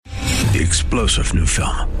The explosive new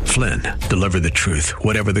film, Flynn, deliver the truth,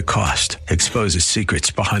 whatever the cost, exposes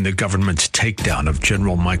secrets behind the government's takedown of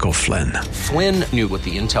General Michael Flynn. Flynn knew what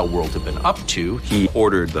the intel world had been up to. He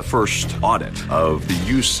ordered the first audit of the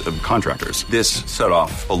use of contractors. This set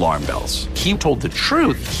off alarm bells. He told the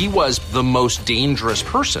truth. He was the most dangerous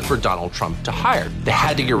person for Donald Trump to hire. They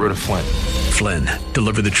had to get rid of Flynn. Flynn,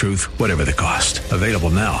 deliver the truth, whatever the cost. Available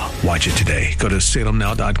now. Watch it today. Go to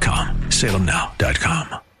salemnow.com.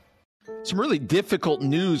 salemnow.com. Some really difficult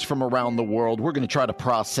news from around the world. We're going to try to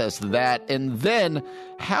process that. And then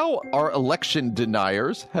how our election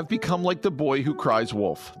deniers have become like the boy who cries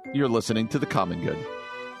wolf. You're listening to The Common Good.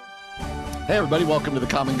 Hey, everybody. Welcome to The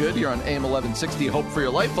Common Good here on AM 1160, Hope for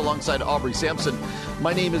Your Life, alongside Aubrey Sampson.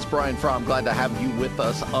 My name is Brian Fromm. Glad to have you with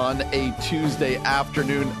us on a Tuesday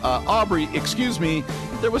afternoon. Aubrey, excuse me,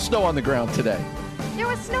 there was snow on the ground today. There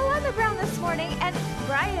was snow on the ground this morning. And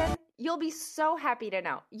Brian, you'll be so happy to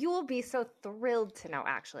know. You will be so thrilled to know,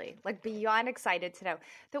 actually, like beyond excited to know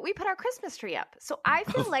that we put our Christmas tree up. So I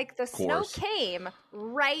feel like the snow came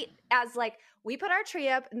right as like we put our tree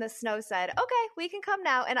up and the snow said, okay, we can come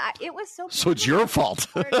now. And it was so So it's your fault.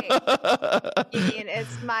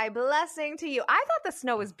 It's my blessing to you. I thought the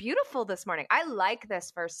snow was beautiful this morning. I like this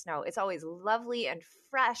first snow. It's always lovely and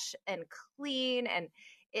fresh and clean, and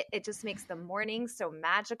it just makes the morning so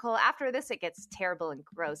magical. After this, it gets terrible and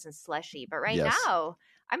gross and slushy. But right now,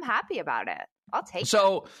 I'm happy about it. I'll take it.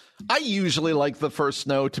 So I usually like the first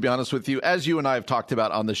snow, to be honest with you. As you and I have talked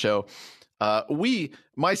about on the show,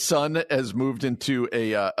 my son has moved into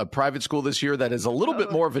a private school this year that is a little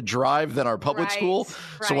bit more of a drive than our public school.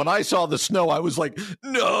 Right. So when I saw the snow, I was like,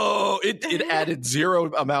 no, it added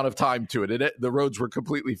zero amount of time to it. The roads were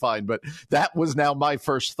completely fine. But that was now my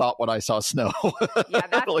first thought when I saw snow. Yeah,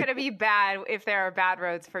 that's going to be bad if there are bad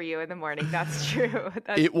roads for you in the morning. That's true.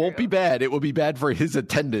 It won't be bad. It will be bad for his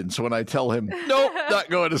attendance when I tell him, nope, not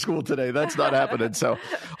going to school today. That's not happening. So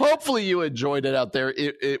hopefully you enjoyed it out there.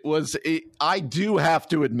 I do have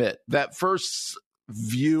to admit that first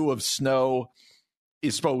view of snow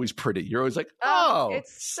is always pretty. You're always like, oh,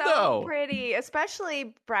 it's so snow. Pretty,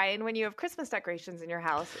 especially, Brian, when you have Christmas decorations in your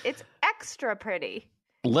house. It's extra pretty.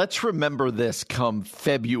 Let's remember this come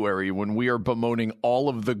February when we are bemoaning all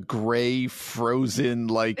of the gray, frozen,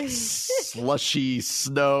 like slushy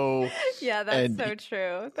snow. Yeah, that's so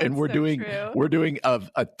true. And we're doing a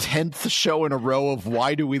 10th show in a row of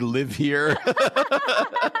Why Do We Live Here?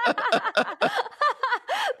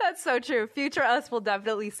 That's so true. Future us will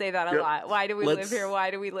definitely say that a lot. Why do we live here?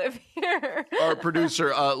 Why do we live here? Our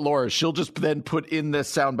producer, Laura, she'll just then put in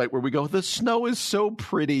this soundbite where we go, the snow is so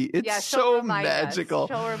pretty. It's so magical.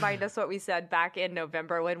 She'll remind us what we said back in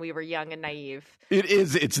November when we were young and naive. It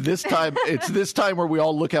is. It's this time. It's this time where we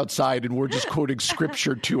all look outside and we're just quoting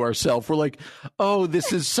scripture to ourselves. We're like, oh,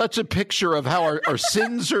 this is such a picture of how our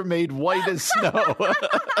sins are made white as snow.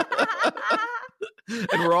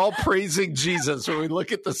 And we're all praising Jesus when we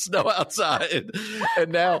look at the snow outside.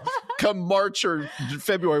 And now come March or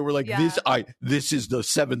February, we're like, this is the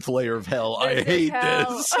seventh layer of hell. I hate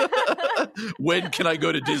this. When can I go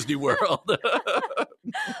to Disney World?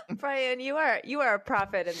 Brian, you are a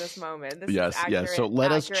prophet in this moment. This is accurate, So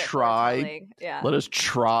let us try. Let us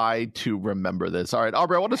try to remember this. All right,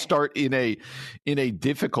 Aubrey, I want to start in a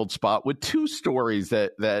difficult spot with two stories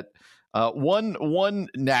that one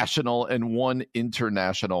national and one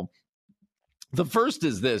international. The first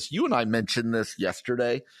is this. You and I mentioned this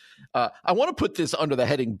yesterday. I want to put this under the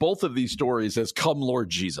heading, both of these stories, as come Lord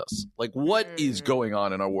Jesus. Like, what is going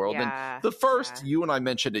on in our world? Yeah, and the first, you and I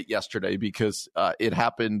mentioned it yesterday because it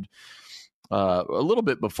happened a little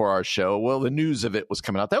bit before our show. Well, the news of it was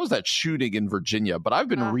coming out. That was that shooting in Virginia. But I've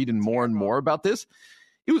been reading more and more about this.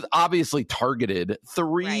 It was obviously targeted.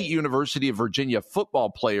 Three University of Virginia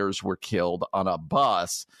football players were killed on a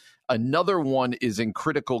bus. Another one is in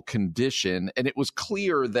critical condition. And it was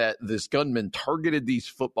clear that this gunman targeted these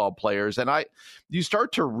football players. And you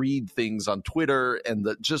start to read things on Twitter and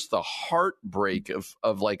just the heartbreak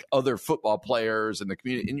of like other football players in the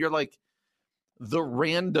community. And you're like, the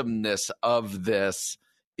randomness of this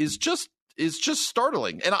is just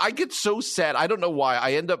startling. And I get so sad. I don't know why.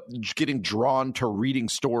 I end up getting drawn to reading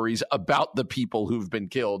stories about the people who've been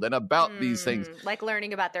killed and about these things. Like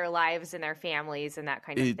learning about their lives and their families and that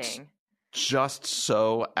kind of thing. Just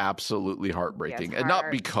so absolutely heartbreaking. And not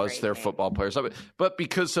because they're football players, but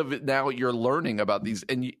because of it now you're learning about these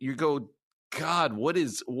and you go, God, what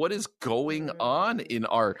is going on in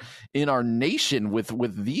our nation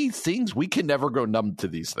with these things? We can never go numb to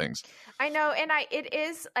these things. I know, and it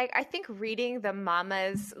is like I think reading the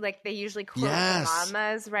mamas, like they usually quote the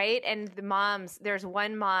mamas, right? And the moms, there's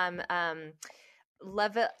one mom,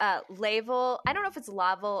 Lavel. I don't know if it's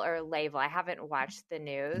Lavel or Lavel. I haven't watched the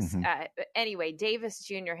news. Anyway, Davis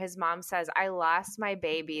Jr., his mom says, I lost my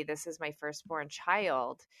baby. This is my firstborn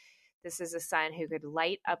child. This is a son who could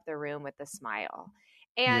light up the room with a smile.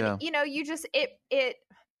 And, you just,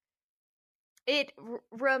 it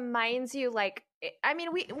reminds you, like, I mean,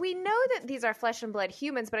 we know that these are flesh and blood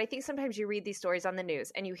humans, but I think sometimes you read these stories on the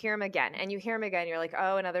news and you hear them again and you hear them again. You're like,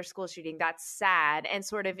 oh, another school shooting. That's sad. And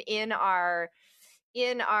sort of in our,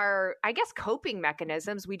 I guess, coping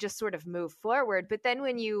mechanisms, we just sort of move forward. But then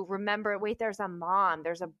when you remember, wait, there's a mom,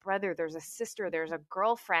 there's a brother, there's a sister, there's a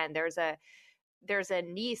girlfriend, there's a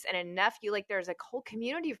niece and a nephew, like there's a whole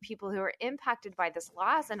community of people who are impacted by this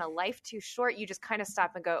loss, and a life too short, you just kind of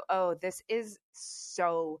stop and go, oh, this is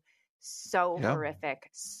so horrific,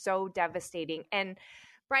 so devastating. And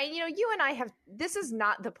Brian, you and I this is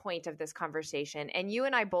not the point of this conversation. And you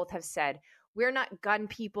and I both have said, we're not gun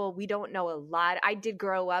people. We don't know a lot. I did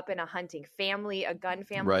grow up in a hunting family, a gun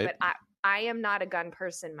family, right. But I am not a gun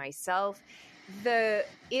person myself. It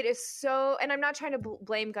is so, and I'm not trying to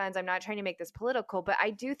blame guns. I'm not trying to make this political, but I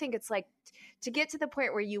do think it's like to get to the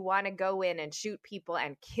point where you want to go in and shoot people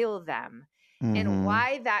and kill them. Mm-hmm. And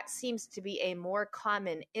why that seems to be a more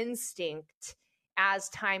common instinct as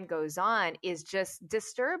time goes on is just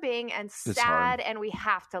disturbing and sad. And we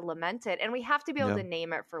have to lament it, and we have to be able to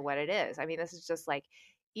name it for what it is. I mean, this is just like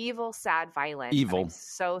evil, sad, violent. I'm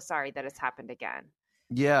so sorry that it's happened again.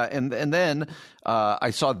 Yeah, and then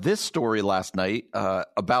I saw this story last night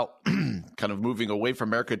about kind of moving away from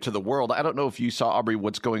America to the world. I don't know if you saw, Aubrey,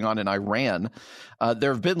 what's going on in Iran.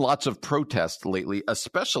 There have been lots of protests lately,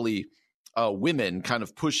 especially women kind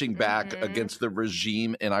of pushing back against the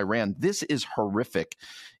regime in Iran. This is horrific.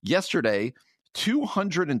 Yesterday,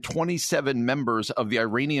 227 members of the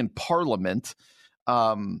Iranian parliament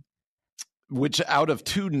which out of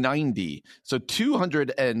 290, so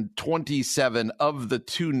 227 of the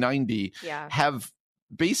 290 have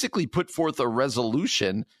basically put forth a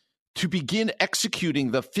resolution to begin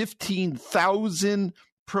executing the 15,000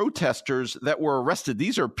 protesters that were arrested.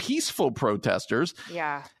 These are peaceful protesters.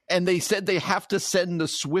 Yeah. And they said they have to send the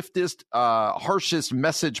swiftest, harshest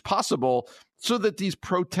message possible so that these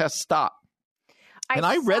protests stop.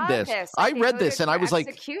 I read this. And I was like,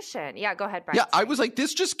 execution. Yeah, go ahead, Brian. Yeah, I was like,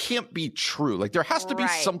 this just can't be true. Like, there has to be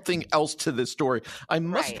something else to this story. I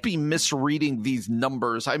must be misreading these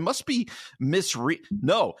numbers. I must be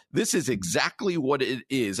No, this is exactly what it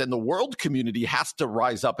is. And the world community has to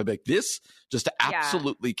rise up and be like, this just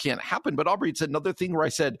absolutely can't happen. But Aubrey, it's another thing where I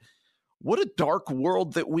said, what a dark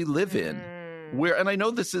world that we live in. And I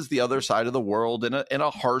know this is the other side of the world in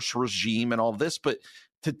a harsh regime and all this, but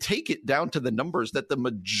to take it down to the numbers that the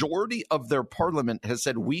majority of their parliament has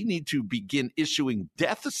said we need to begin issuing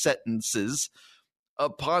death sentences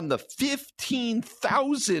upon the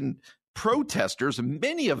 15,000 protesters,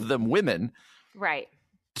 many of them women,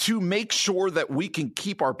 to make sure that we can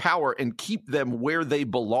keep our power and keep them where they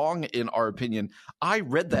belong, in our opinion. I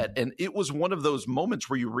read that, and it was one of those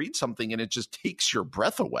moments where you read something and it just takes your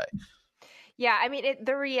breath away. Yeah, I mean,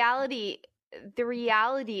 the reality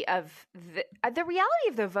of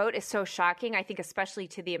the vote is so shocking, I think, especially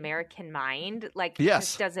to the American mind. Like, it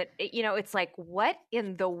just doesn't, it's like, what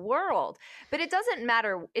in the world? But it doesn't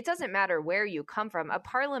matter. It doesn't matter where you come from. A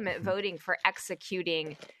parliament voting for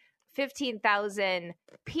executing 15,000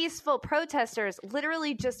 peaceful protesters,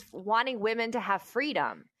 literally just wanting women to have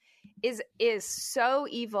freedom, is so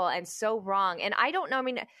evil and so wrong. And I don't know. I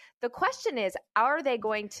mean, the question is, are they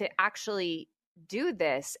going to actually do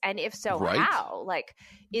this? And if so, how? Like,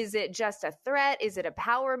 is it just a threat? Is it a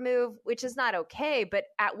power move? Which is not okay. But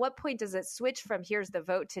at what point does it switch from here's the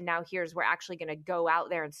vote to now we're actually going to go out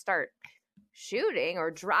there and start shooting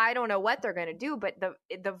or I don't know what they're going to do. But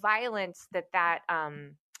the violence that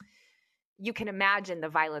you can imagine, the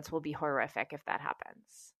violence will be horrific if that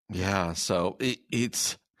happens. Yeah. So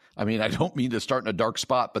it's, I mean, I don't mean to start in a dark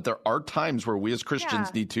spot, but there are times where we as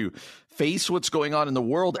Christians need to face what's going on in the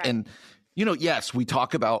world. And yes, we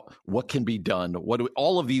talk about what can be done.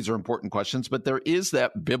 All of these are important questions, but there is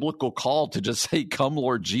that biblical call to just say, come,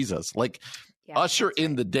 Lord Jesus. Like, usher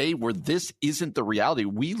in the day where this isn't the reality.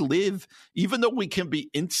 We live, even though we can be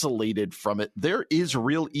insulated from it, there is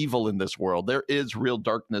real evil in this world. There is real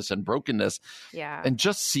darkness and brokenness. Yeah. And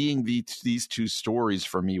just seeing these two stories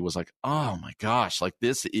for me was like, oh my gosh, like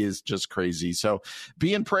this is just crazy. So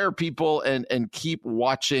be in prayer, people, and keep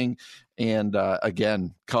watching. And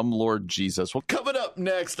again, come Lord Jesus. Well, coming up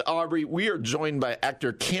next, Aubrey, we are joined by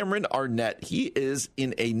actor Cameron Arnett. He is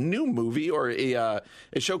in a new movie or a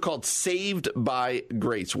show called Saved by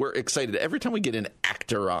Grace. We're excited every time we get an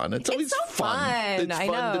actor on. It's always so fun. It's I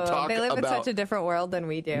fun know. to talk they live about. in such a different world than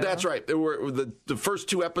we do. That's right. The first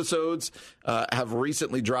 2 episodes have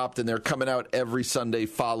recently dropped, and they're coming out every Sunday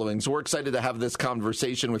following. So we're excited to have this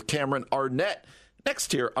conversation with Cameron Arnett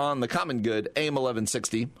next here on The Common Good, AM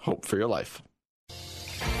 1160, Hope for Your Life.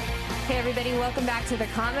 Hey, everybody. Welcome back to The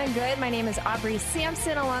Common Good. My name is Aubrey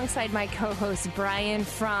Sampson alongside my co-host Brian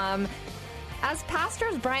Fromm. As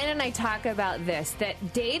pastors, Brian and I talk about this,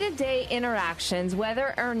 that day-to-day interactions,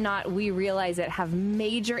 whether or not we realize it, have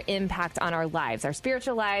major impact on our lives, our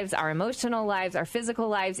spiritual lives, our emotional lives, our physical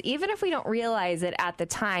lives, even if we don't realize it at the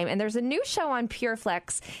time. And there's a new show on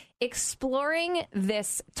PureFlix exploring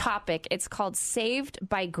this topic. It's called Saved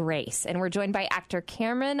by Grace. And we're joined by actor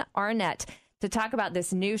Cameron Arnett to talk about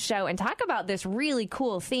this new show and talk about this really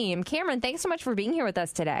cool theme. Cameron, thanks so much for being here with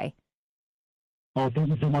us today. Oh, thank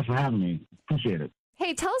you so much for having me. Appreciate it.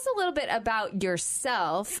 Hey, tell us a little bit about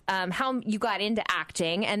yourself, how you got into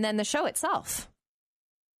acting, and then the show itself.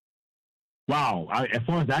 Wow. As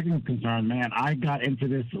far as acting is concerned, man, I got into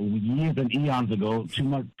this years and eons ago.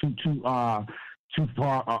 Too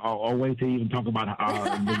far away to even talk about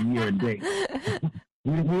the year and date.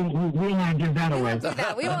 We don't want to give that away.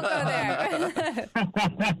 We won't go there.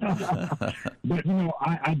 But,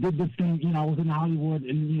 I did this thing, I was in Hollywood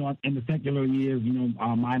in the secular years,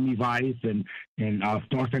 Miami Vice and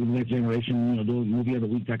Star Trek: The Next Generation, those movie of the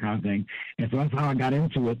week, that kind of thing. And so that's how I got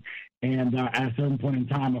into it. And at a certain point in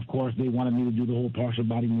time, of course, they wanted me to do the whole partial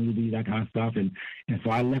body nudity, that kind of stuff. And so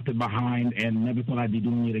I left it behind and never thought I'd be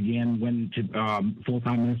doing it again. Went to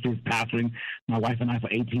full-time ministry, pastoring my wife and I for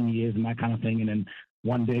 18 years and that kind of thing. And then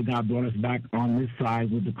one day God brought us back on this side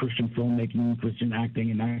with the Christian filmmaking, Christian acting,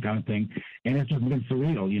 and that kind of thing. And it's just been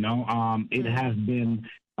surreal, It has been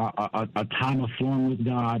a time of flowing with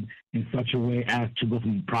God in such a way as to go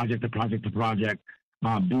from project to project to project,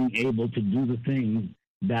 being able to do the things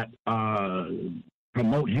that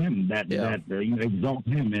promote Him, that exalt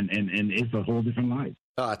Him, and it's a whole different life.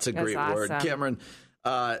 Oh, it's a great word. Cameron,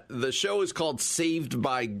 the show is called Saved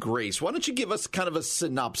by Grace. Why don't you give us kind of a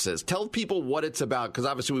synopsis? Tell people what it's about, because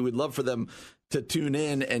obviously we would love for them to tune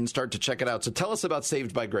in and start to check it out. So tell us about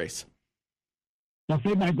Saved by Grace. Well,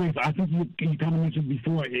 Saved by Grace, I think you kind of mentioned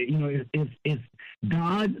before, it's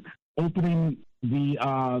God opening the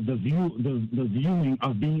viewing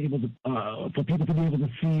of being able to for people to be able to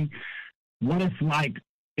see what it's like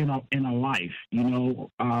in a life. We go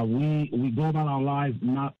about our lives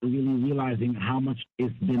not really realizing how much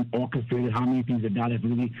it's been orchestrated, how many things that God has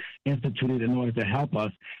really instituted in order to help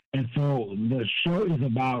us. And so the show is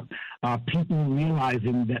about people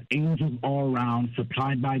realizing that angels all around,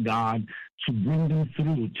 supplied by God, to bring them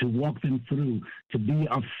through, to walk them through, to be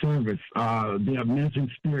of service. They are ministering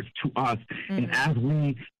spirits to us. Mm-hmm. And as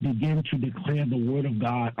we begin to declare the word of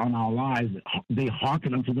God on our lives, they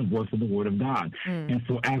hearken unto the voice of the word of God. Mm. And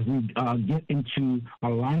so as we get into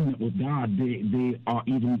alignment with God, they are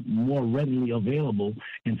even more readily available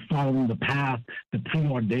and following the path, the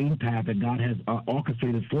preordained path that God has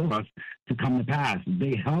orchestrated for us to come to pass.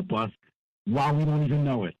 They help us while we don't even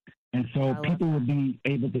know it. And so people will be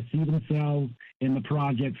able to see themselves in the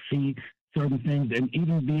project, see certain things, and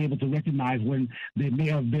even be able to recognize when they may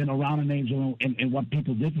have been around an angel and what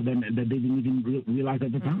people did for them that they didn't even realize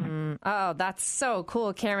at the time. Oh, that's so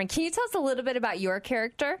cool, Cameron. Can you tell us a little bit about your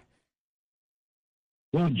character?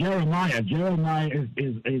 Well, Jeremiah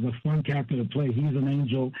is a fun character to play. He's an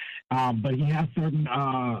angel, but he has certain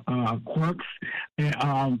quirks. He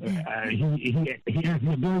has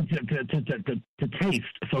the ability to taste,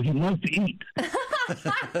 so he loves to eat. That's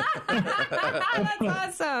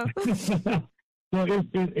awesome. So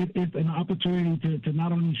it's an opportunity to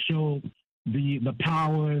not only show the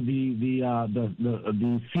power,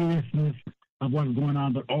 the seriousness of what's going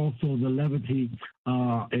on, but also the levity.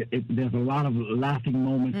 There's a lot of laughing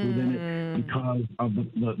moments within it because of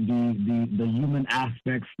the human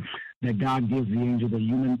aspects that God gives the angel, the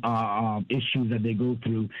human issues that they go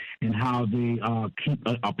through, and how they keep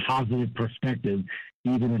a positive perspective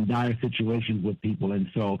even in dire situations with people.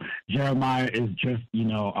 And so Jeremiah is just,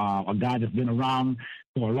 a guy that's been around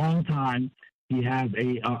for a long time. He has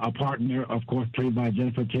a partner, of course, played by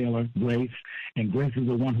Jennifer Taylor, Grace, and Grace is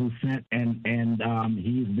the one who sent, and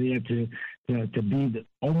he's there to be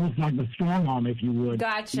almost like the strong arm, if you would.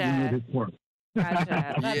 Gotcha. With his work.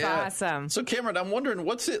 Gotcha. That's awesome. So, Cameron, I'm wondering,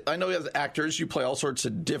 I know as actors, you play all sorts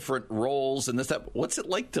of different roles and this, that. What's it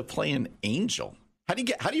like to play an angel? How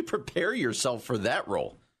do you prepare yourself for that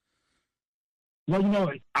role?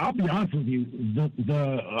 Well, I'll be honest with you.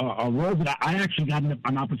 The role that I actually got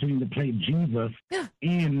an opportunity to play Jesus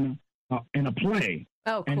in a play.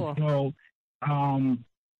 Oh, cool. And so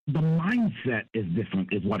the mindset is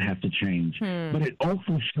different, is what has to change. But it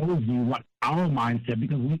also shows you what our mindset,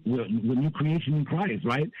 because we're new creation in Christ,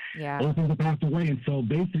 right? Yeah. All things are passed away. And so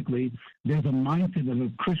basically, there's a mindset that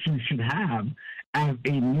a Christian should have as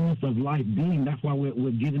a newness of life being. That's why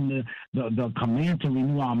we're given the command to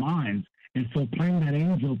renew our minds. And so playing that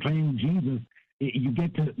angel, playing Jesus, you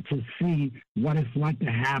get to see what it's like to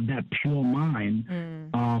have that pure mind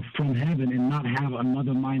from heaven and not have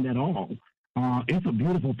another mind at all. It's a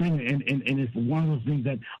beautiful thing, and it's one of those things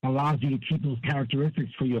that allows you to keep those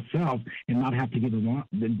characteristics for yourself and not have to give them up.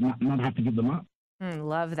 Not have to give them up.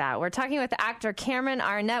 Love that. We're talking with actor Cameron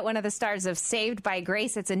Arnett, one of the stars of Saved by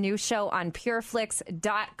Grace. It's a new show on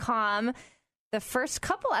pureflix.com. The first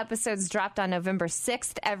couple episodes dropped on November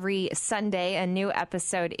 6th. Every Sunday, a new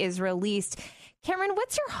episode is released. Cameron,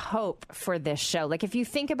 what's your hope for this show? Like, if you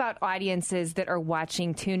think about audiences that are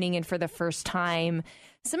watching, tuning in for the first time,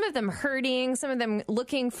 some of them hurting, some of them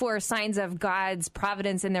looking for signs of God's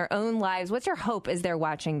providence in their own lives, what's your hope as they're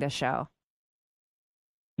watching the show?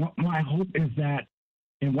 Well, my hope is that,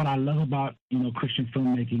 and what I love about, Christian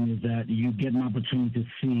filmmaking is that you get an opportunity to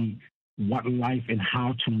see what life and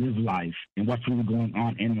how to live life and what's really going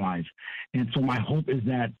on in life. And so my hope is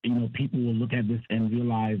that, people will look at this and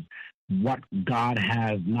realize what God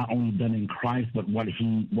has not only done in Christ, but what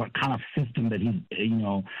kind of system that He's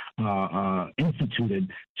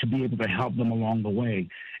instituted to be able to help them along the way.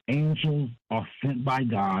 Angels are sent by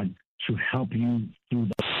God to help you through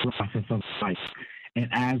the process of life. And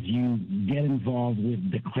as you get involved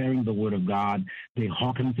with declaring the word of God, they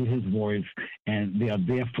hearken to His voice, and they are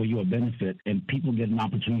there for your benefit. And people get an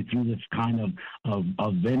opportunity through this kind of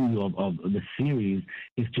venue of the series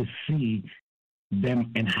is to see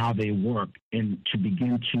them and how they work, and to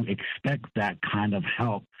begin to expect that kind of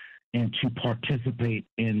help, and to participate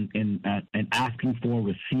in asking for,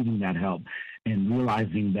 receiving that help, and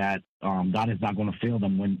realizing that God is not going to fail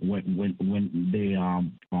them when they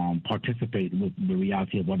participate with the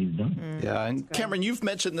reality of what He's done. Yeah, and Cameron, you've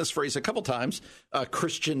mentioned this phrase a couple times,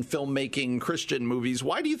 Christian filmmaking, Christian movies.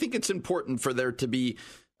 Why do you think it's important for there to be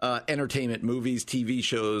entertainment, movies, TV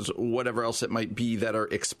shows, whatever else it might be, that are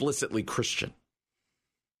explicitly Christian?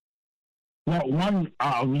 Well, one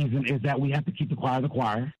reason is that we have to keep the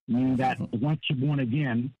choir, meaning that once you're born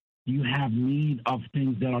again, you have need of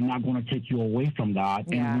things that are not going to take you away from God.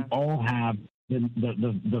 Yeah. And we all have the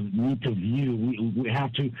need to view. We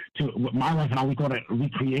have to my wife and I, we call it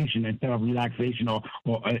recreation instead of relaxation or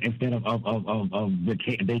instead of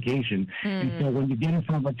vacation. And so when you get in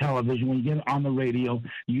front of a television, when you get on the radio,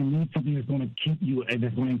 you need something that's going to keep you and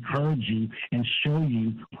that's going to encourage you and show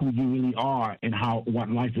you who you really are and what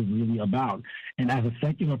life is really about. And as a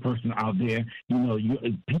secular person out there,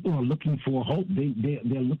 people are looking for hope.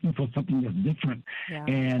 They're looking for something that's different. Yeah.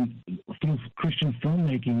 And through Christian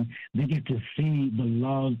filmmaking, they get to see the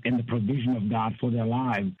love and the provision of God for their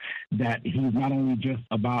lives, that He's not only just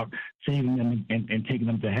about saving them and taking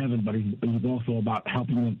them to heaven, but he's also about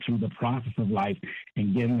helping them through the process of life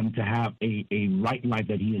and getting them to have a right life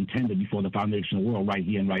that He intended before the foundation of the world, right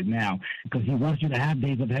here and right now, because He wants you to have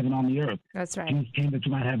days of heaven on the earth. That's right. Jesus came that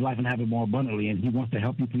you might have life and have it more abundantly, and He wants to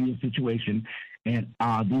help you through your situation. And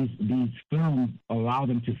these films allow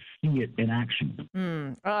them to see it in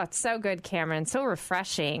action. Oh, it's so good, Cameron. So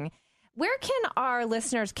refreshing. Where can our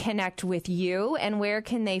listeners connect with you, and where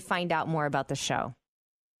can they find out more about the show?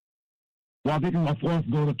 Well, they can, of course,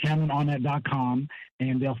 go to CameronArnett.com,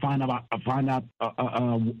 and they'll find out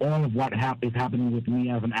all of what is happening with me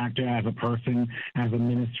as an actor, as a person, as a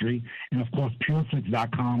ministry. And, of course,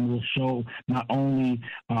 pureflix.com will show not only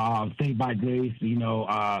Saved by Grace,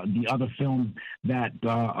 the other films that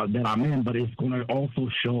I'm in, but it's going to also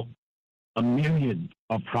show a myriad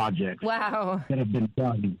of projects that have been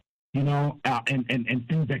done, and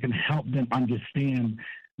things that can help them understand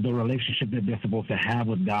the relationship that they're supposed to have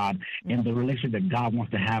with God and the relationship that God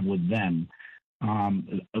wants to have with them.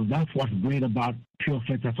 That's what's great about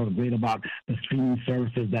PureFlix. That's what's great about the streaming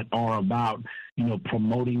services that are about,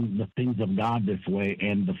 promoting the things of God this way,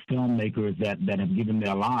 and the filmmakers that have given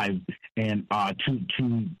their lives. And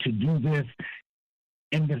to do this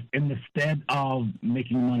in the stead of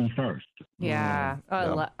making money first. Yeah.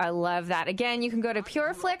 Oh, I love that. Again, you can go to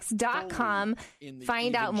pureflix.com,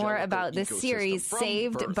 find out more about this series,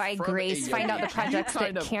 Saved by Grace, find out the projects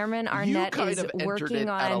that Cameron Arnett is working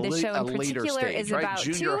on. The show in particular is about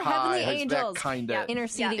two heavenly angels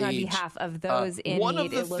interceding on behalf of those in need. One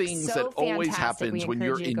of the things that always happens when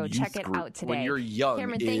you're in youth group, when you're young,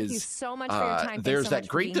 Cameron, thank you so much for your time. There's that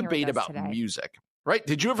great debate about music. Right?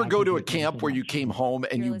 Did you ever go to a camp where you came home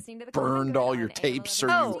and you burned all your tapes or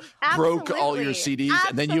you broke all your CDs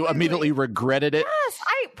and then you immediately regretted it? Yes,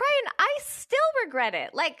 Brian, I still regret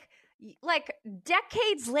it. Like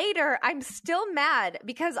decades later, I'm still mad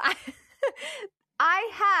because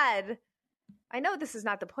I know this is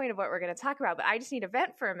not the point of what we're going to talk about, but I just need to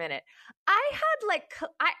vent for a minute. I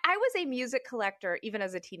was a music collector even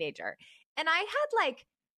as a teenager, and I had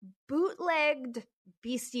bootlegged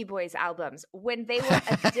Beastie Boys albums when they were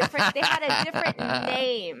they had a different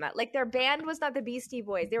name. Like their band was not the Beastie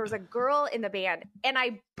Boys. There was a girl in the band, and I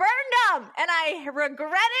burned them, and I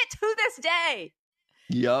regret it to this day.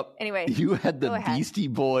 Yep. Anyway, you had the Beastie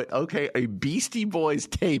Boy. Okay, a Beastie Boys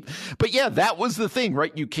tape. But yeah, that was the thing,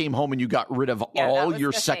 right? You came home and you got rid of all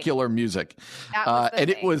your secular music.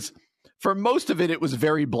 It was, for most of it was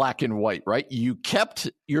very black and white, right? You kept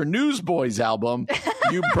your Newsboys album.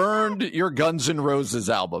 You burned your Guns N' Roses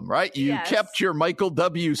album, right? You kept your Michael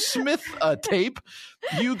W. Smith tape.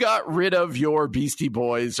 You got rid of your Beastie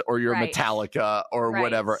Boys or your Metallica or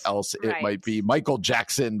whatever else it might be. Michael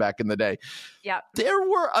Jackson back in the day. Yep. There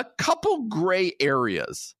were a couple gray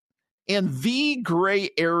areas, and the gray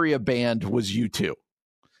area band was U2.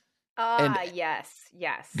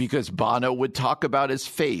 Yes. Because Bono would talk about his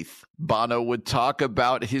faith. Bono would talk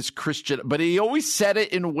about his Christian, but he always said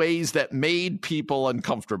it in ways that made people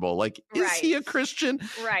uncomfortable. Like, is he a Christian?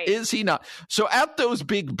 Right. Is he not? So at those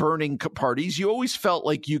big burning parties, you always felt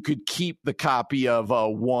like you could keep the copy of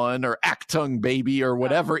One or Actung Baby or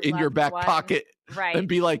whatever in your back pocket and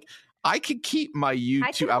be like, I could keep my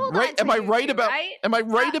U2 album. Right? Am I right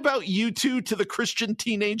about U2 to the Christian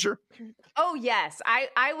teenager? Oh, yes.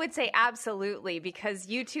 I would say absolutely, because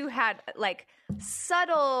U2 had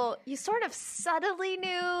you sort of subtly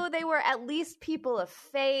knew they were at least people of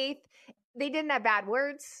faith. They didn't have bad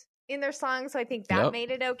words in their songs, so I think that made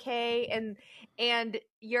it okay. And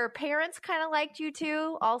your parents kind of liked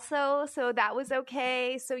U2 also, so that was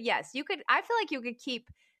okay. So yes, I feel like you could keep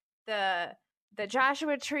the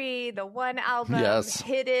Joshua Tree, the One album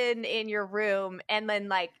hidden in your room, and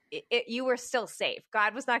then you were still safe.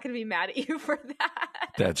 God was not going to be mad at you for that.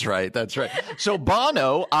 That's right. So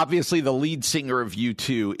Bono, obviously the lead singer of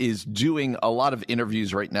U2, is doing a lot of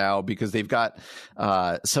interviews right now because they've got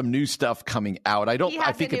some new stuff coming out. I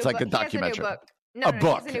think it's like a documentary. A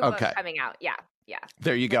book coming out. Yeah.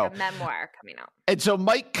 There you go. A memoir coming out. And so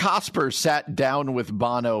Mike Cosper sat down with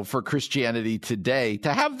Bono for Christianity Today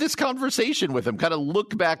to have this conversation with him, kind of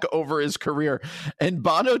look back over his career. And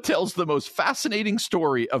Bono tells the most fascinating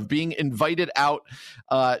story of being invited out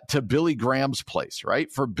to Billy Graham's place,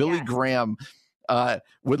 right? For Billy Graham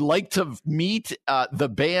would like to meet the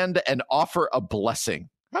band and offer a blessing.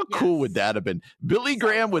 How cool would that have been? Billy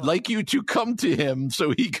Graham would like you to come to him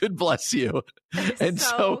so he could bless you. And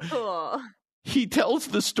so cool. He tells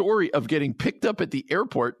the story of getting picked up at the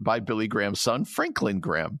airport by Billy Graham's son, Franklin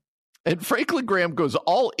Graham. And Franklin Graham goes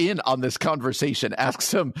all in on this conversation,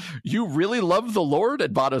 asks him, "You really love the Lord?"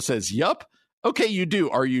 And Bono says, "Yup." "Okay, you do.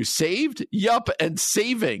 Are you saved?" "Yup, and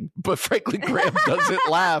saving." But Franklin Graham doesn't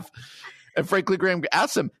laugh. And Franklin Graham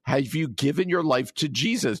asks him, "Have you given your life to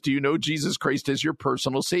Jesus? Do you know Jesus Christ as your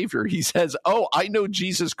personal savior?" He says, "Oh, I know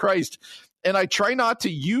Jesus Christ. And I try not to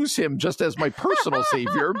use him just as my personal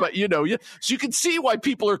savior, but so you can see why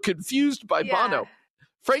people are confused by Bono."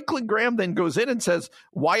 Franklin Graham then goes in and says,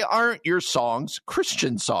 "Why aren't your songs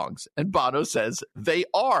Christian songs?" And Bono says, "They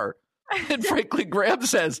are." And Franklin Graham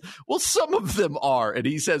says, "Well, some of them are." And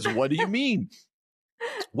he says, "What do you mean?"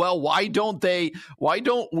 "Well, why don't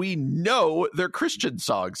we know they're Christian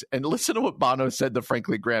songs?" And listen to what Bono said to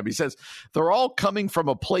Franklin Graham. He says, "They're all coming from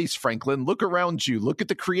a place, Franklin. Look around you. Look at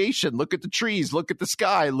the creation. Look at the trees. Look at the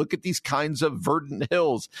sky. Look at these kinds of verdant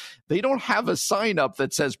hills. They don't have a sign up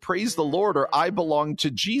that says, 'Praise the Lord' or 'I belong to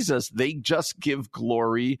Jesus.' They just give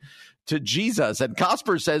glory to Jesus." And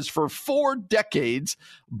Cosper says for 4 decades,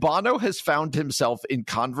 Bono has found himself in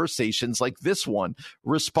conversations like this one,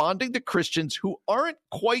 responding to Christians who aren't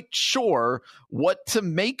quite sure what to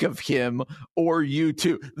make of him or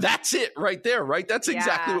U2. That's it right there, right? That's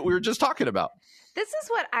exactly what we were just talking about. This is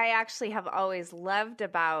what I actually have always loved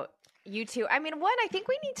about U2. I mean, one, I think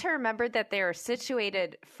we need to remember that they're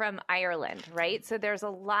situated from Ireland, right? So there's a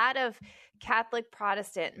lot of Catholic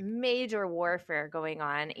Protestant major warfare going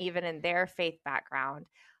on, even in their faith background,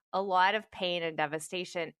 a lot of pain and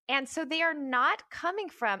devastation. And so they are not coming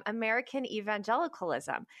from American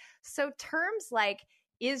evangelicalism. So terms like,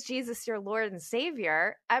 is Jesus your Lord and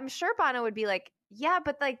Savior? I'm sure Bono would be like, yeah,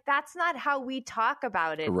 but like that's not how we talk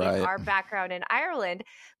about it Right. in our background in Ireland.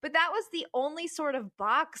 But that was the only sort of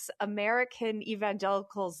box American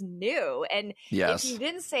evangelicals knew. And Yes. if you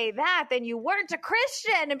didn't say that, then you weren't a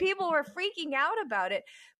Christian, and people were freaking out about it.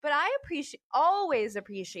 But I always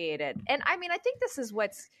appreciated. And I mean, I think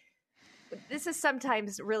this is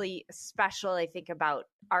sometimes really special, I think, about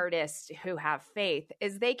artists who have faith,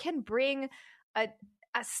 is they can bring a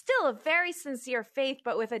still a very sincere faith,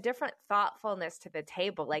 but with a different thoughtfulness to the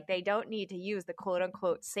table. Like they don't need to use the quote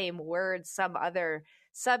unquote same words some other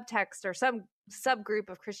subtext or some subgroup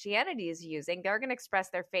of Christianity is using. They're going to express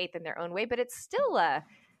their faith in their own way, but it's still a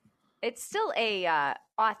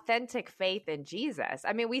authentic faith in Jesus.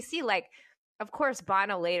 I mean, we see, like, of course,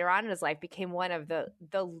 Bono later on in his life became one of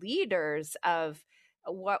the leaders of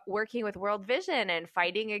working with World Vision and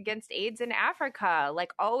fighting against AIDS in Africa,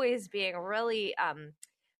 like always being really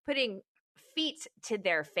putting feet to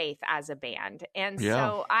their faith as a band. And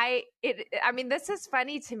so I mean, this is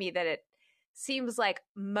funny to me that it seems like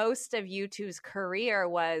most of U2's career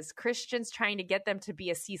was Christians trying to get them to be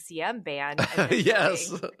a CCM band. And Yes.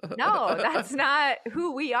 saying, no, that's not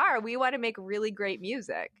who we are. We want to make really great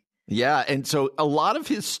music. Yeah. And so a lot of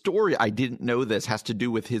his story, I didn't know this, has to do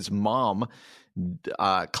with his mom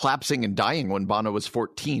collapsing and dying when Bono was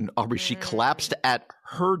 14. Aubrey, she collapsed at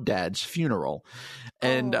her dad's funeral.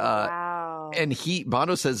 And wow. And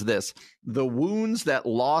Bono says this: the wounds that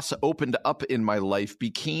loss opened up in my life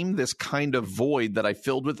became this kind of void that I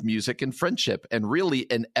filled with music and friendship, and really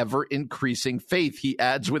an ever increasing faith. He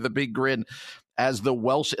adds with a big grin, as the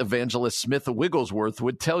Welsh evangelist Smith Wigglesworth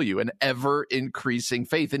would tell you, an ever increasing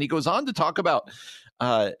faith. And he goes on to talk about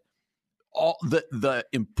all the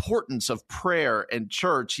importance of prayer and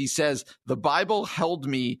church. He says, the Bible held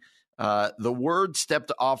me. The word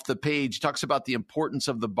stepped off the page. He talks about the importance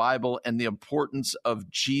of the Bible and the importance of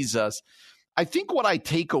Jesus. I think what I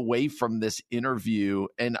take away from this interview,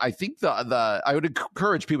 and I think I would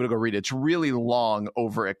encourage people to go read it. It's really long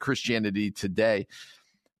over at Christianity Today.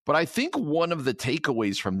 But I think one of the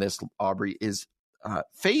takeaways from this, Aubrey, is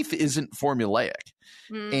faith isn't formulaic.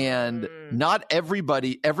 And not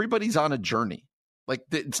everybody's on a journey. Like,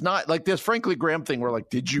 it's not like this Franklin Graham thing where, like,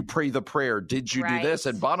 did you pray the prayer? Did you do this?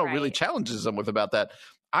 And Bono really challenges them about that.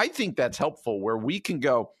 I think that's helpful, where we can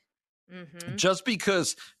go, just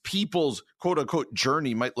because people's quote unquote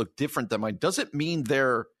journey might look different than mine doesn't mean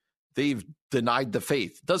they've denied the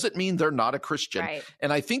faith. Doesn't mean they're not a Christian. Right.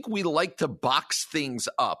 And I think we like to box things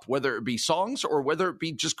up, whether it be songs or whether it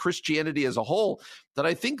be just Christianity as a whole, that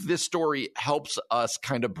I think this story helps us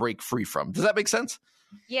kind of break free from. Does that make sense?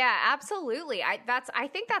 Yeah, absolutely. I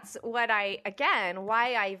think that's why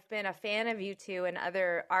I've been a fan of U2 and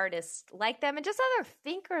other artists like them and just other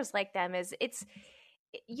thinkers like them, is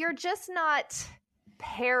you're just not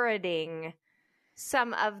parroting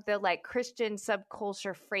some of the like Christian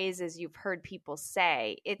subculture phrases you've heard people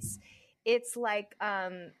say. It's like, I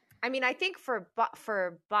mean, I think for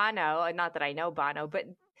Bono, not that I know Bono, but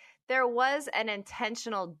there was an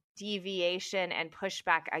intentional deviation and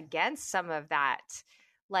pushback against some of that,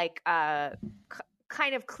 like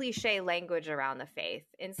kind of cliche language around the faith.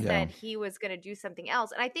 Instead, he was going to do something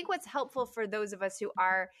else. And I think what's helpful for those of us who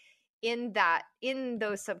are in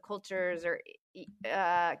those subcultures or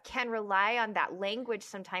can rely on that language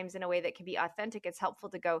sometimes in a way that can be authentic, it's helpful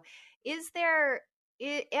to go,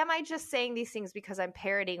 am I just saying these things because I'm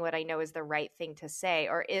parroting what I know is the right thing to say,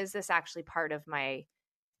 or is this actually part of my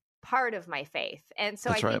faith? And so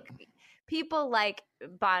I think people like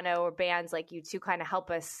Bono or bands like U2 kind of help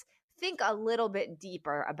us think a little bit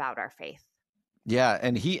deeper about our faith. Yeah,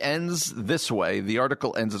 and he ends this way. The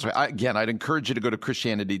article ends this way. Again, I'd encourage you to go to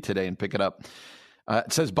Christianity Today and pick it up.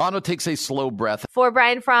 It says, Bono takes a slow breath. For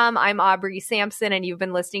Brian Fromm, I'm Aubrey Sampson, and you've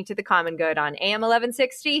been listening to The Common Good on AM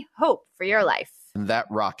 1160. Hope for your life. And that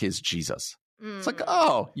rock is Jesus. It's like,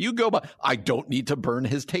 oh, you go by. I don't need to burn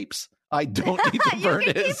his tapes. I don't need to burn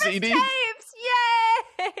his CDs. Tapes.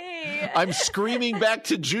 Yay! I'm screaming back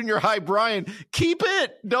to junior high Brian, keep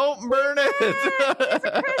it. Don't burn it. He's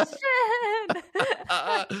a Christian.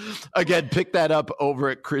 Again, pick that up over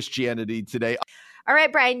at Christianity Today. All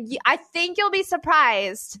right, Brian, I think you'll be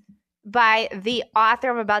surprised by the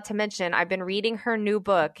author I'm about to mention. I've been reading her new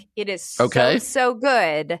book. It is so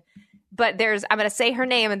good but I'm going to say her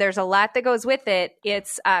name, and there's a lot that goes with it.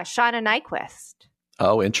 It's Shauna Nyquist.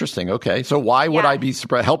 Oh, interesting. Okay. So why would I be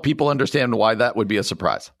surprised? Help people understand why that would be a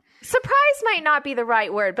surprise. Surprise might not be the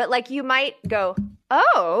right word, but like you might go,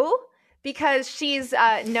 oh, because she's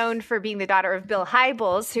known for being the daughter of Bill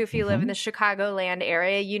Hybels, who, if you live in the Chicagoland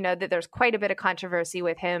area, you know that there's quite a bit of controversy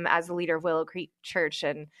with him as the leader of Willow Creek Church.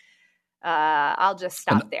 And I'll just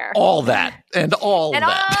stop there. All that. All that.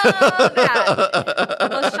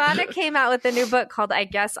 Well, Shauna came out with a new book called I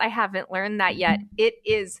Guess I Haven't Learned That Yet. It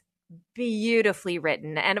is beautifully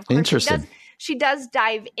written. And of course, she does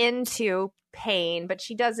dive into pain, but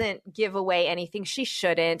she doesn't give away anything she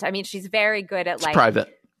shouldn't. I mean, she's very good at it's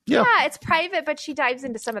private. Yeah, it's private, but she dives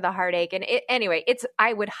into some of the heartache. And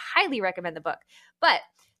I would highly recommend the book. But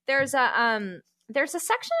there's a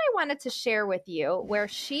section I wanted to share with you where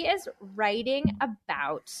she is writing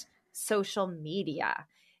about social media.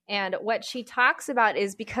 And what she talks about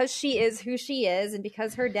is because she is who she is and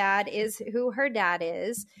because her dad is who her dad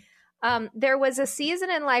is, there was a season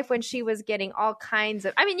in life when she was getting all kinds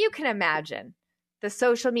of, you can imagine the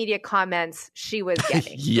social media comments she was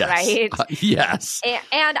getting, yes. Right? Yes.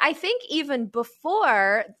 And I think even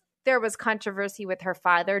before there was controversy with her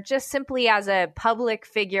father, just simply as a public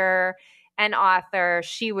figure and author,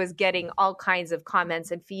 she was getting all kinds of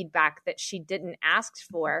comments and feedback that she didn't ask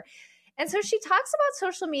for. And so she talks about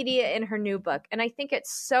social media in her new book. And I think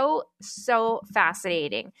it's so, so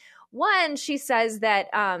fascinating. One, she says that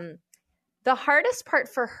the hardest part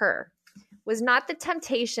for her was not the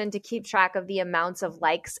temptation to keep track of the amounts of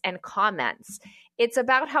likes and comments. It's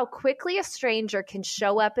about how quickly a stranger can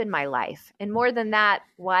show up in my life. And more than that,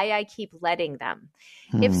 why I keep letting them.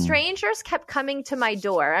 If strangers kept coming to my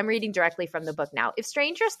door, I'm reading directly from the book now. If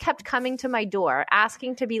strangers kept coming to my door,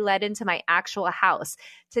 asking to be let into my actual house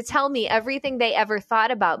to tell me everything they ever thought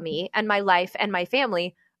about me and my life and my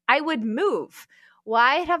family, I would move.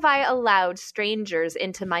 Why have I allowed strangers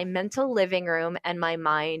into my mental living room and my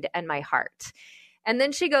mind and my heart? And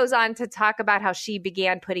then she goes on to talk about how she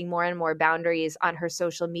began putting more and more boundaries on her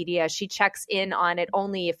social media. She checks in on it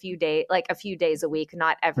only a few days a week,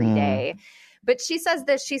 not every day. But she says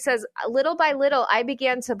this, she says, little by little, I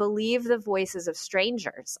began to believe the voices of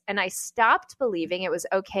strangers, and I stopped believing it was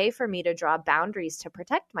okay for me to draw boundaries to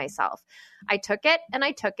protect myself. I took it and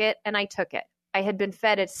I took it and I took it. I had been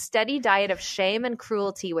fed a steady diet of shame and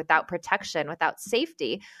cruelty without protection, without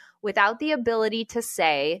safety, without the ability to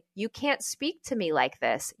say, you can't speak to me like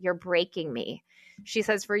this. You're breaking me. She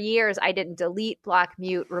says, for years, I didn't delete, block,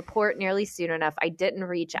 mute, report nearly soon enough. I didn't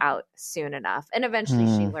reach out soon enough. And eventually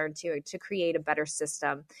she learned to create a better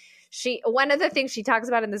system. One of the things she talks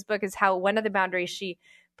about in this book is how one of the boundaries she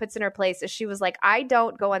puts in her place is she was like, I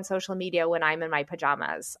don't go on social media when I'm in my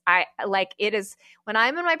pajamas. When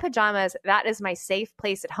I'm in my pajamas, that is my safe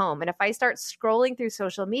place at home. And if I start scrolling through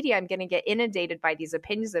social media, I'm going to get inundated by these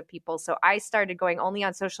opinions of people. So I started going only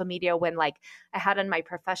on social media when I had on my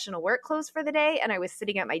professional work clothes for the day and I was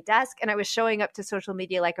sitting at my desk and I was showing up to social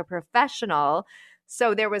media like a professional.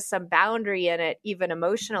 So there was some boundary in it, even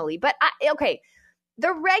emotionally. But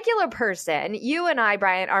the regular person, you and I,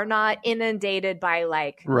 Brian, are not inundated by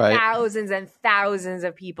thousands and thousands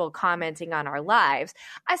of people commenting on our lives.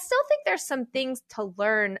 I still think there's some things to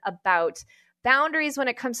learn about boundaries when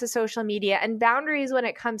it comes to social media and boundaries when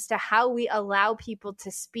it comes to how we allow people to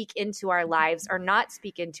speak into our lives or not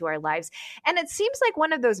speak into our lives. And it seems like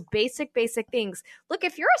one of those basic things. Look,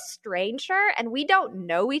 if you're a stranger and we don't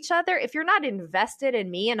know each other, if you're not invested in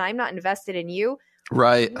me and I'm not invested in you,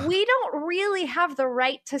 right, we don't really have the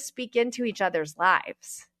right to speak into each other's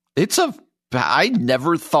lives. I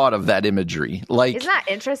never thought of that imagery. Isn't that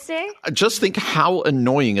interesting? Just think how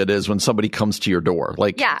annoying it is when somebody comes to your door.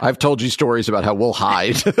 I've told you stories about how we'll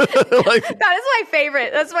hide. That is my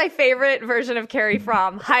favorite. That's my favorite version of Carrie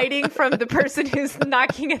Fromm, hiding from the person who's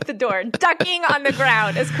knocking at the door, ducking on the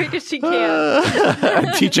ground as quick as she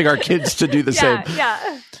can. Teaching our kids to do the same.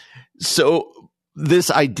 Yeah. So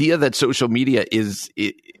this idea that social media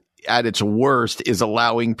at its worst is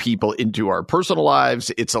allowing people into our personal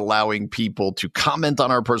lives. It's allowing people to comment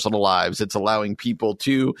on our personal lives. It's allowing people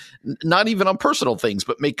to not even on personal things,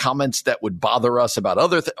 but make comments that would bother us about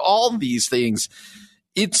all these things.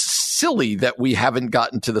 It's silly that we haven't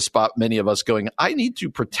gotten to the spot, many of us going, I need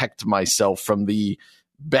to protect myself from the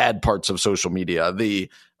bad parts of social media.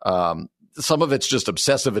 Some of it's just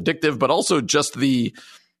obsessive addictive, but also just the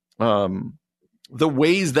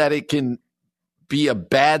ways that it can be a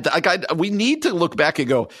bad, we need to look back and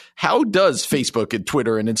go, how does Facebook and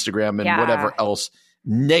Twitter and Instagram and whatever else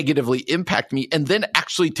negatively impact me? And then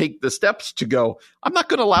actually take the steps to go, I'm not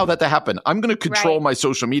going to allow that to happen. I'm going to control my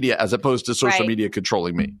social media as opposed to social media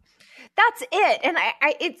controlling me. That's it.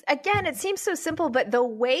 And it seems so simple, but the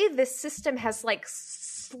way this system has like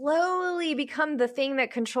slowly become the thing that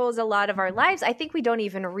controls a lot of our lives, I think we don't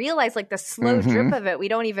even realize, like the slow drip of it. We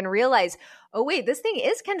don't even realize, oh, wait, this thing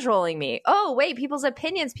is controlling me. Oh, wait, people's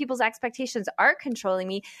opinions, people's expectations are controlling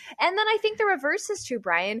me. And then I think the reverse is true,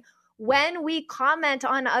 Brian. When we comment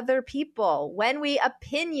on other people, when we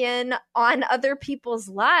opinion on other people's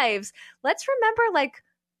lives, let's remember, like,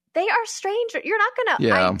 they are strangers. You're not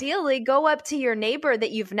going to ideally go up to your neighbor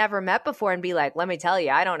that you've never met before and be like, let me tell you,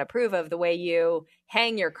 I don't approve of the way you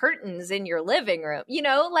hang your curtains in your living room. You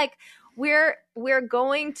know, like we're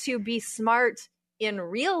going to be smart in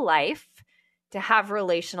real life to have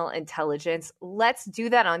relational intelligence. Let's do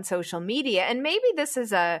that on social media. And maybe this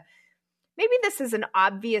is an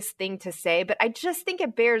obvious thing to say, but I just think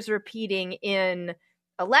it bears repeating in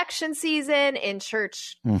election season, in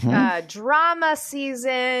church drama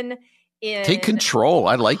season, in take control.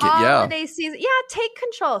 I like holiday season. Yeah, take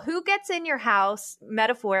control. Who gets in your house,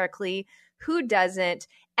 metaphorically? Who doesn't?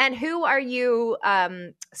 And who are you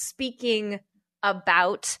speaking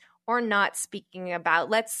about or not speaking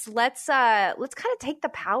about? Let's kind of take the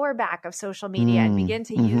power back of social media and begin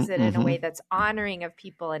to use it in a way that's honoring of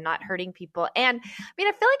people and not hurting people. And I mean,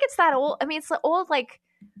 I feel like it's that old. I mean, it's the old like.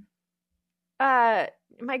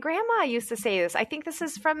 My grandma used to say this. I think this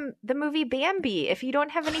is from the movie Bambi. If you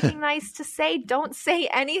don't have anything nice to say, don't say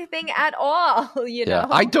anything at all. You know,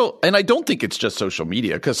 I don't think it's just social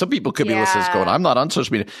media, because some people could be listening going, I'm not on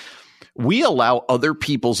social media. We allow other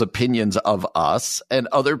people's opinions of us and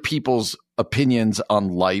other people's opinions on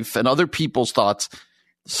life and other people's thoughts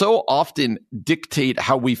so often dictate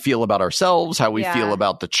how we feel about ourselves, how we feel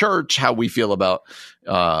about the church, how we feel about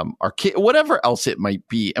our kid, whatever else it might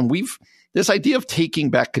be. And this idea of taking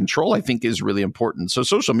back control, I think, is really important. So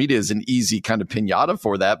social media is an easy kind of piñata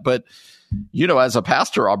for that. But, you know, as a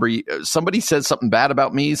pastor, Aubrey, somebody says something bad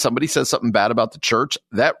about me, somebody says something bad about the church,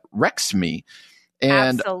 that wrecks me.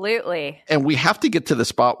 And, absolutely. And we have to get to the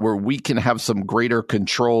spot where we can have some greater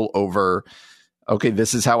control over, okay,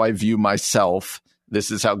 this is how I view myself. This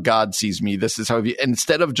is how God sees me. This is how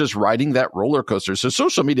instead of just riding that roller coaster. So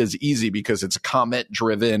social media is easy because it's comment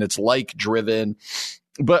driven, it's like driven.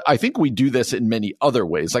 But I think we do this in many other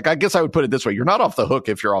ways. Like, I guess I would put it this way. You're not off the hook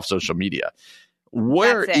if you're off social media.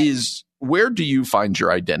 Where do you find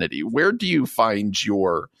your identity? Where do you find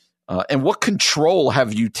your, and what control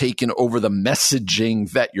have you taken over the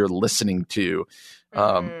messaging that you're listening to?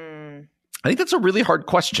 I think that's a really hard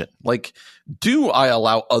question. Like, do I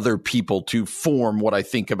allow other people to form what I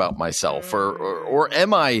think about myself? Or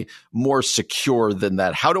am I more secure than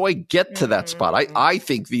that? How do I get to that spot? I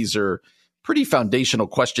think these are pretty foundational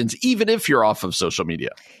questions, even if you're off of social media.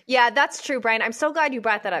 Yeah, that's true, Brian. I'm so glad you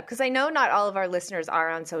brought that up, because I know not all of our listeners are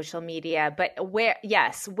on social media, but where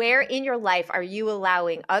in your life are you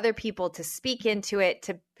allowing other people to speak into it,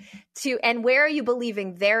 and where are you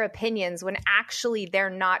believing their opinions when actually they're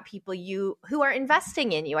not people who are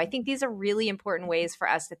investing in you? I think these are really important ways for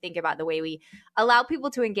us to think about the way we allow people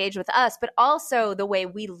to engage with us, but also the way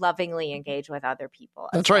we lovingly engage with other people.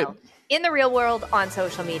 That's right. In the real world, on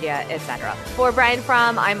social media, etc. For Brian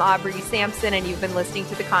Fromm, I'm Aubrey Sampson, and you've been listening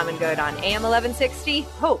to The Common Good on AM 1160.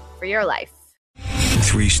 Hope for your life.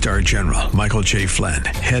 3-star General Michael J. Flynn,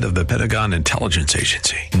 head of the Pentagon Intelligence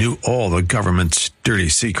Agency, knew all the government's dirty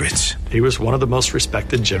secrets. He was one of the most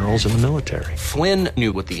respected generals in the military. Flynn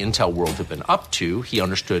knew what the intel world had been up to. He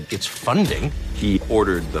understood its funding. He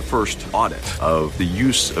ordered the first audit of the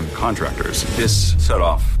use of contractors. This set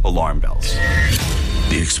off alarm bells.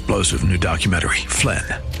 The explosive new documentary, Flynn,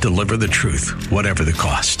 Deliver the Truth, Whatever the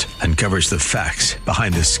Cost, uncovers the facts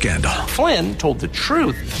behind this scandal. Flynn told the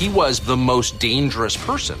truth. He was the most dangerous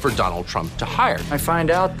person for Donald Trump to hire. I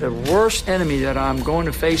find out the worst enemy that I'm going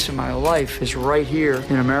to face in my life is right here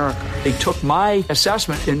in America. They took my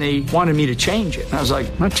assessment and they wanted me to change it. And I was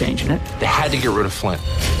like, I'm not changing it. They had to get rid of Flynn.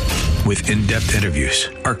 With in-depth interviews,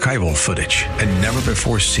 archival footage, and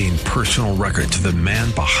never-before-seen personal records of the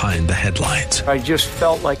man behind the headlines. I just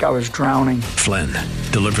felt like I was drowning. Flynn,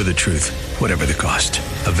 Deliver the Truth, Whatever the Cost.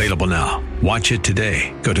 Available now. Watch it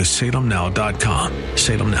today. Go to salemnow.com.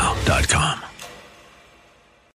 salemnow.com.